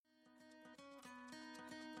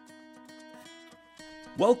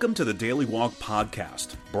Welcome to the Daily Walk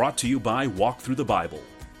Podcast, brought to you by Walk Through the Bible.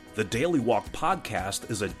 The Daily Walk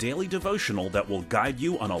Podcast is a daily devotional that will guide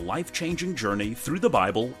you on a life-changing journey through the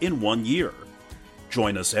Bible in 1 year.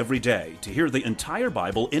 Join us every day to hear the entire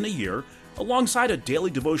Bible in a year, alongside a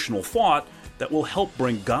daily devotional thought that will help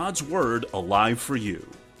bring God's Word alive for you.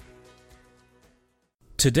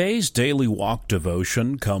 Today's Daily Walk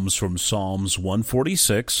devotion comes from Psalms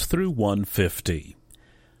 146 through 150.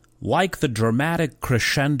 Like the dramatic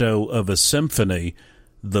crescendo of a symphony,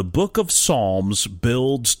 the book of Psalms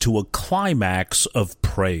builds to a climax of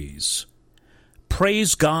praise.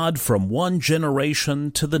 Praise God from one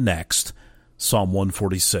generation to the next, Psalm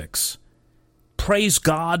 146. Praise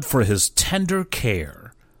God for His tender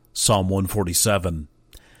care, Psalm 147.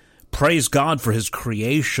 Praise God for His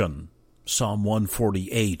creation, Psalm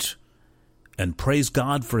 148. And praise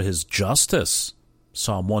God for His justice,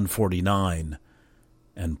 Psalm 149.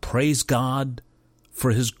 And praise God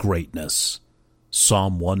for His greatness,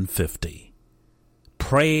 Psalm 150.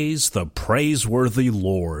 Praise the praiseworthy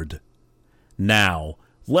Lord. Now,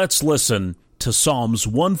 let's listen to Psalms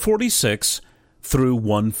 146 through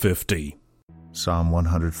 150. Psalm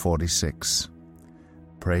 146.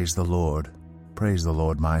 Praise the Lord,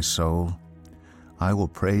 my soul. I will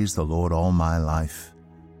praise the Lord all my life.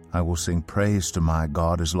 I will sing praise to my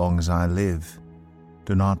God as long as I live.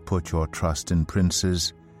 Do not put your trust in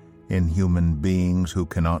princes, in human beings who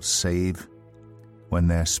cannot save. When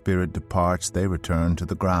their spirit departs, they return to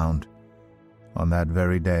the ground. On that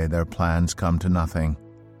very day their plans come to nothing.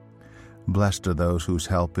 Blessed are those whose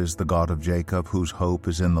help is the God of Jacob, whose hope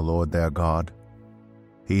is in the Lord their God.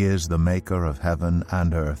 He is the maker of heaven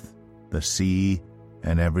and earth, the sea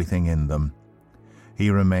and everything in them. He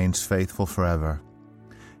remains faithful forever.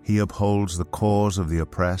 He upholds the cause of the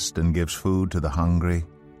oppressed and gives food to the hungry.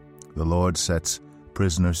 The Lord sets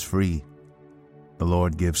prisoners free. The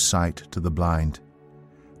Lord gives sight to the blind.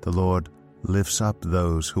 The Lord lifts up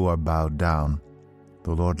those who are bowed down.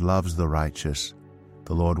 The Lord loves the righteous.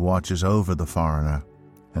 The Lord watches over the foreigner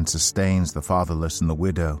and sustains the fatherless and the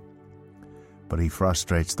widow. But He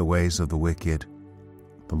frustrates the ways of the wicked.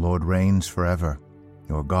 The Lord reigns forever.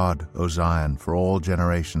 Your God, O Zion, for all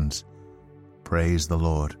generations. Praise the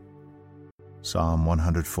Lord. Psalm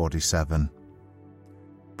 147.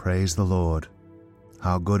 Praise the Lord.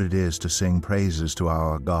 How good it is to sing praises to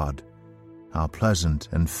our God. How pleasant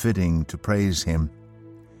and fitting to praise Him.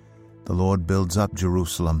 The Lord builds up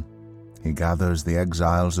Jerusalem. He gathers the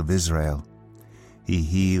exiles of Israel. He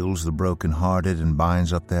heals the brokenhearted and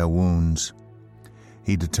binds up their wounds.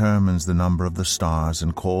 He determines the number of the stars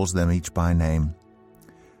and calls them each by name.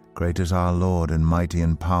 Great is our Lord and mighty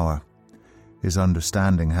in power. His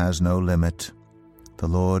understanding has no limit. The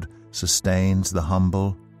Lord sustains the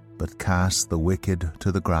humble, but casts the wicked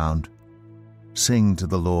to the ground. Sing to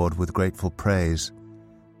the Lord with grateful praise.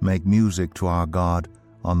 Make music to our God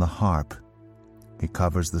on the harp. He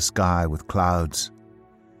covers the sky with clouds.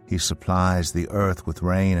 He supplies the earth with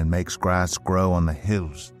rain and makes grass grow on the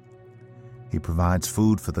hills. He provides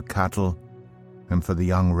food for the cattle and for the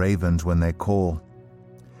young ravens when they call.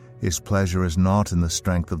 His pleasure is not in the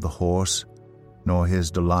strength of the horse, nor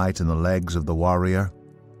His delight in the legs of the warrior.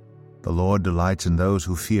 The Lord delights in those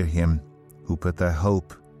who fear Him, who put their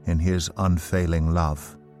hope in His unfailing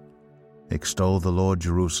love. Extol the Lord,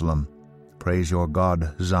 Jerusalem. Praise your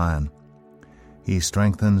God, Zion. He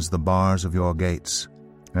strengthens the bars of your gates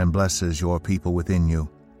and blesses your people within you.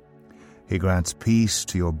 He grants peace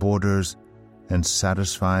to your borders and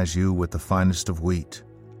satisfies you with the finest of wheat.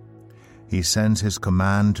 He sends His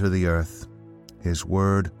command to the earth. His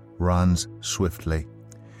word runs swiftly.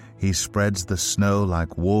 He spreads the snow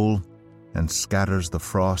like wool and scatters the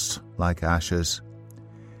frost like ashes.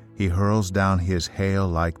 He hurls down His hail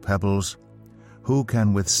like pebbles. Who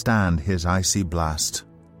can withstand His icy blast?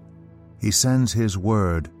 He sends His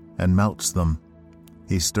word and melts them.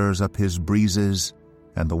 He stirs up His breezes,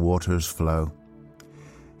 and the waters flow.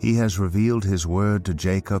 He has revealed His word to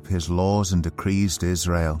Jacob, His laws and decrees to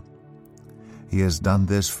Israel. He has done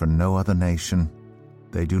this for no other nation.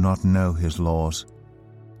 They do not know His laws.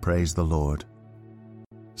 Praise the Lord.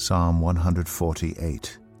 Psalm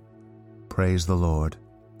 148. Praise the Lord.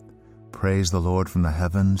 Praise the Lord from the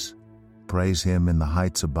heavens. Praise Him in the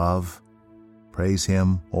heights above. Praise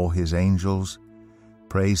Him, all His angels.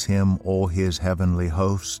 Praise Him, all His heavenly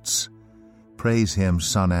hosts. Praise Him,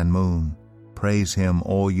 sun and moon. Praise Him,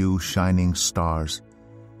 all you shining stars.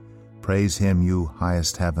 Praise Him, you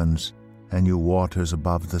highest heavens, and you waters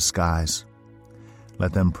above the skies.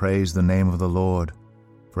 Let them praise the name of the Lord,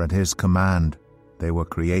 for at His command they were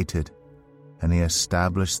created, and He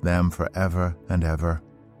established them forever and ever.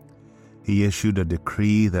 He issued a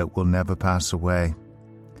decree that will never pass away.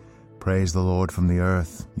 Praise the Lord from the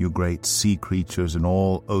earth, you great sea creatures in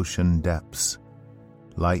all ocean depths.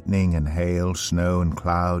 Lightning and hail, snow and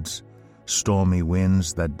clouds, stormy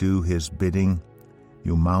winds that do his bidding,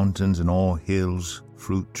 you mountains and all hills,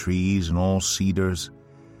 fruit trees and all cedars,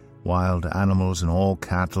 wild animals and all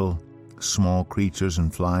cattle, small creatures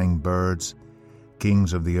and flying birds,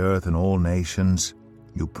 kings of the earth and all nations,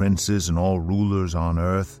 you princes and all rulers on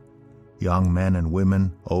earth, young men and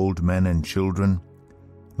women, old men and children,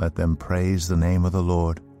 let them praise the name of the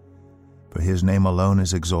Lord. For his name alone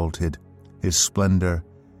is exalted, his splendor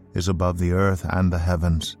is above the earth and the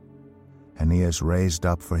heavens, and he has raised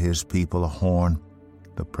up for his people a horn,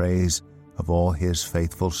 the praise of all his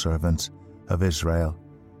faithful servants of Israel,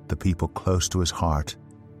 the people close to his heart.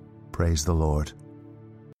 Praise the Lord.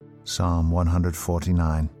 Psalm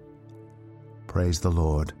 149. Praise the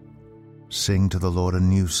Lord. Sing to the Lord a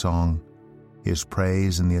new song, his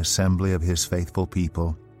praise in the assembly of his faithful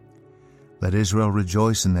people. Let Israel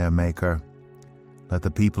rejoice in their Maker. Let the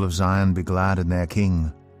people of Zion be glad in their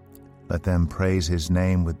King. Let them praise his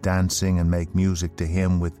name with dancing and make music to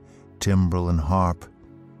him with timbrel and harp.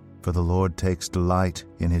 For the Lord takes delight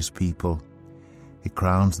in his people. He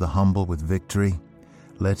crowns the humble with victory.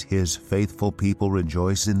 Let his faithful people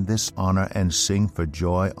rejoice in this honor and sing for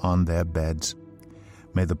joy on their beds.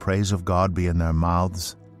 May the praise of God be in their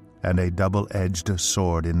mouths and a double-edged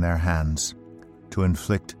sword in their hands, to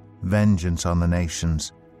inflict vengeance on the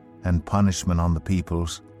nations and punishment on the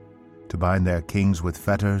peoples, to bind their kings with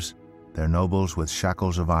fetters, their nobles with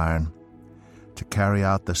shackles of iron, to carry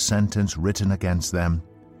out the sentence written against them.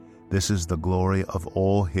 This is the glory of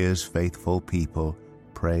all his faithful people.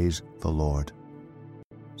 Praise the Lord.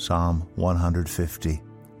 Psalm 150.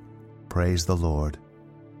 Praise the Lord.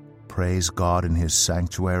 Praise God in his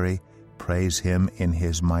sanctuary. Praise him in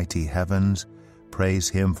his mighty heavens. Praise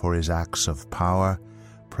him for his acts of power.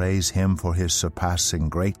 Praise him for his surpassing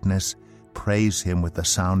greatness. Praise him with the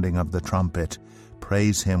sounding of the trumpet.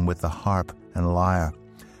 Praise him with the harp and lyre.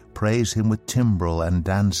 Praise him with timbrel and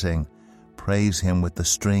dancing. Praise him with the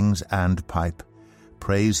strings and pipe.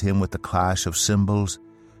 Praise him with the clash of cymbals.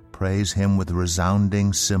 Praise him with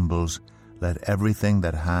resounding cymbals. Let everything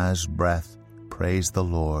that has breath praise the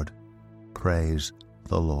Lord. Praise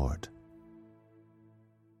the Lord.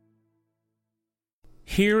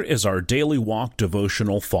 Here is our Daily Walk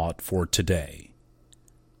devotional thought for today.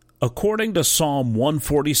 According to Psalm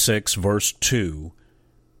 146, verse 2,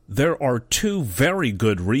 there are two very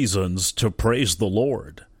good reasons to praise the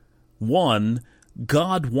Lord. One,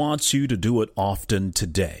 God wants you to do it often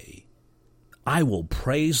today. I will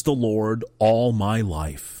praise the Lord all my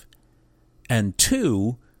life. And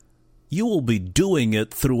two, you will be doing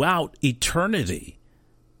it throughout eternity.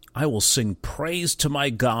 I will sing praise to my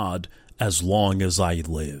God as long as I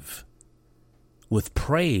live. With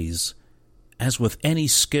praise, as with any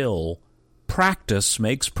skill, practice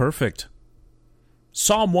makes perfect.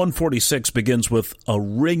 Psalm 146 begins with a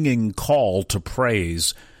ringing call to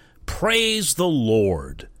praise. Praise the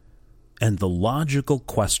Lord. And the logical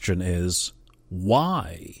question is,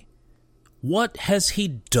 why? What has he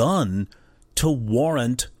done to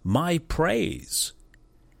warrant my praise?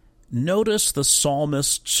 Notice the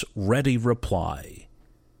psalmist's ready reply.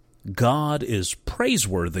 God is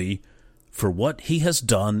praiseworthy for what he has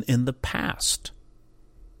done in the past.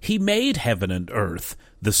 He made heaven and earth,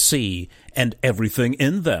 the sea, and everything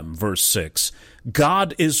in them. Verse 6.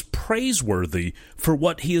 God is praiseworthy for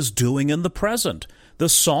what he is doing in the present. The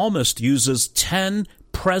psalmist uses 10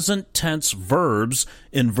 present tense verbs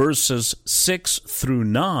in verses 6 through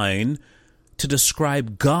 9 to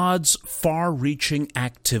describe God's far-reaching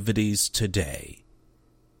activities today.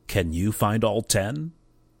 Can you find all 10?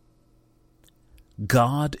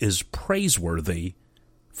 God is praiseworthy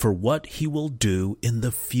for what he will do in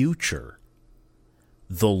the future.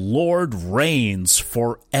 The Lord reigns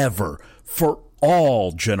forever, for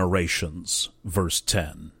all generations. Verse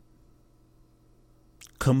 10.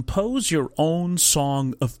 Compose your own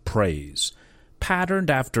song of praise,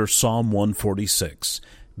 patterned after Psalm 146.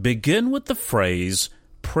 Begin with the phrase,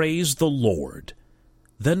 praise the Lord.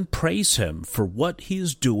 Then praise him for what he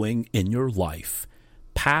is doing in your life,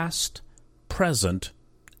 past, present,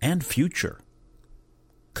 and future.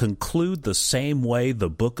 Conclude the same way the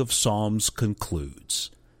book of Psalms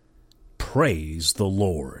concludes. Praise the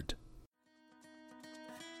Lord.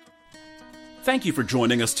 Thank you for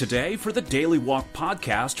joining us today for the Daily Walk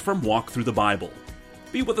podcast from Walk Through the Bible.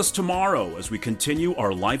 Be with us tomorrow as we continue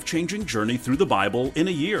our life-changing journey through the Bible in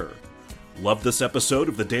a year. Love this episode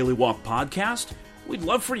of the Daily Walk podcast? We'd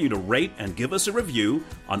love for you to rate and give us a review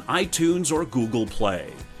on iTunes or Google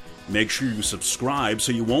Play. Make sure you subscribe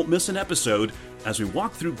so you won't miss an episode as we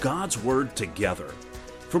walk through God's Word together.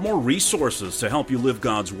 For more resources to help you live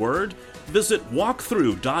God's Word, visit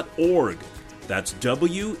walkthrough.org. That's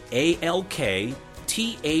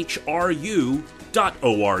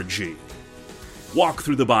WALKTHRU.org. Walk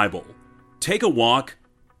through the Bible. Take a walk,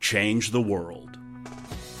 change the world.